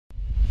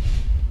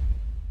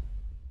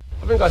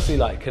think I see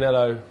like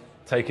Canelo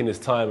taking his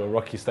time and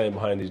Rocky staying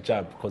behind his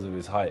jab because of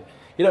his height.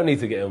 You don't need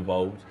to get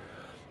involved.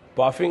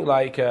 But I think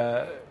like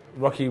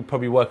Rocky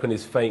probably work on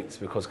his feints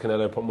because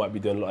Canelo might be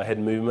doing a lot of head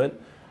movement.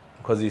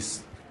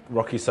 Because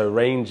Rocky's so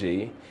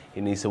rangy,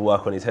 he needs to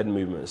work on his head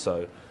movement.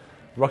 So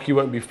Rocky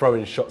won't be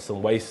throwing shots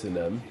and wasting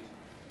them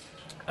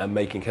and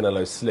making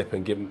Canelo slip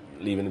and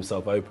leaving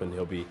himself open.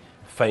 He'll be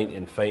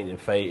feinting,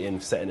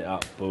 setting it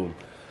up, boom.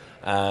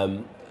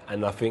 And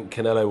I think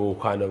Canelo will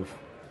kind of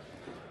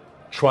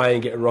try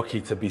and get Rocky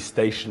to be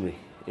stationary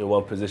in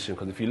one position.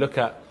 Because if you look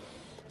at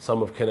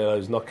some of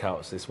Canelo's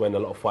knockouts, it's when a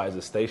lot of fighters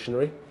are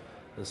stationary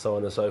and so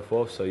on and so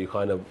forth. So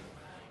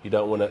Rocky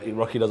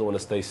doesn't want to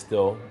stay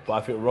still. But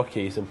I think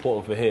Rocky, it's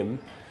important for him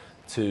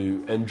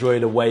to enjoy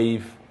the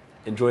wave,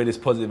 enjoy this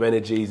positive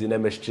energy. He's in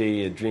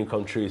MSG, a dream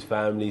come true, his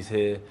family's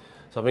here.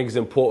 So I think it's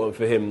important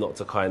for him not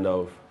to kind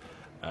of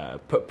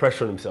put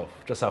pressure on himself,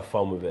 just have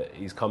fun with it.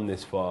 He's come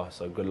this far,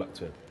 so good luck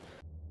to him.